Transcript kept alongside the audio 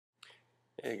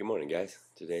Hey, good morning, guys.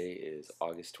 Today is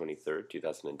August 23rd,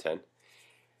 2010.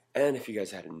 And if you guys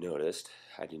hadn't noticed,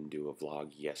 I didn't do a vlog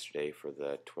yesterday for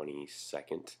the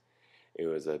 22nd. It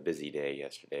was a busy day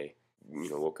yesterday.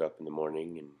 Woke up in the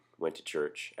morning and went to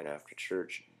church, and after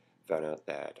church, found out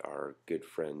that our good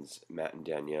friends Matt and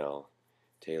Danielle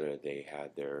Taylor, they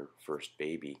had their first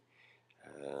baby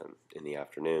in the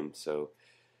afternoon. So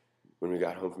when we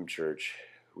got home from church,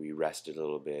 we rested a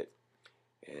little bit,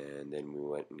 and then we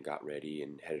went and got ready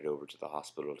and headed over to the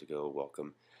hospital to go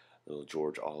welcome little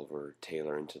George Oliver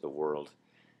Taylor into the world.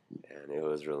 And it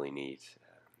was really neat.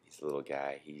 He's a little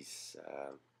guy. He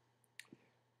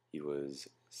was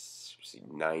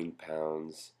 9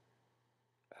 pounds,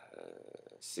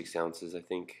 6 ounces, I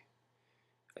think.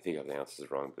 I think I have the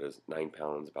ounces wrong, but it was 9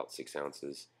 pounds, about 6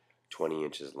 ounces, 20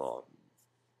 inches long.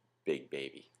 Big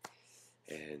baby.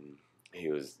 And he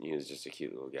was just a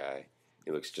cute little guy. He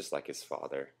looks just like his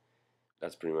father.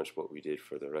 That's pretty much what we did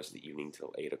for the rest of the evening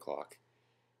till 8 o'clock.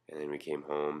 And then we came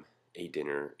home, ate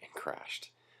dinner, and crashed.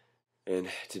 And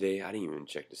today, I didn't even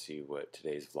check to see what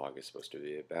today's vlog is supposed to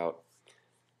be about.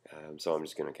 So I'm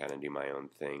just going to kind of do my own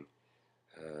thing,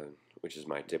 which is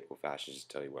my typical fashion, just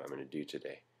tell you what I'm going to do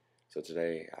today. So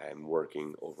today, I'm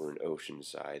working over in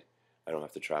Oceanside. I don't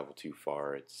have to travel too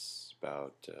far. It's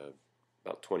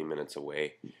about 20 minutes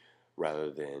away, rather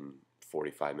than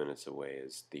 45 minutes away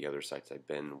as the other sites I've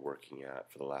been working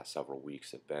at for the last several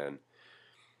weeks have been.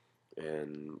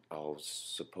 And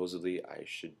supposedly I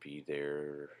should be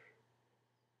there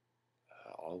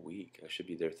all week. I should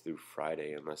be there through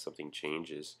Friday unless something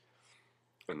changes.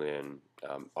 And then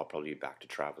I'll probably be back to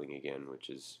traveling again, which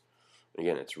is,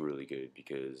 again, it's really good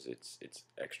because it's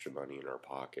extra money in our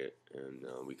pocket, and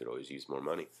we could always use more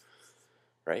money,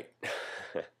 right?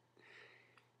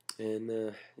 And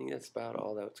I think that's about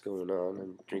all that's going on.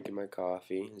 I'm drinking my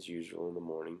coffee, as usual, in the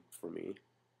morning for me.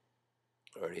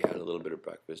 I already had a little bit of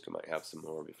breakfast. I might have some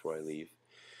more before I leave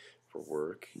for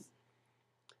work.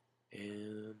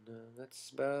 And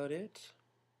that's about it.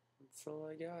 That's all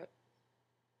I got.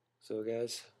 So,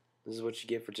 guys, this is what you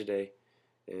get for today.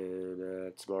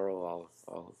 And tomorrow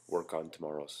I'll work on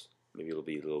tomorrow's. Maybe it'll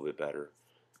be a little bit better.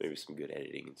 Maybe some good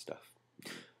editing and stuff.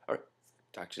 Alright,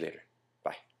 talk to you later.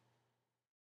 Bye.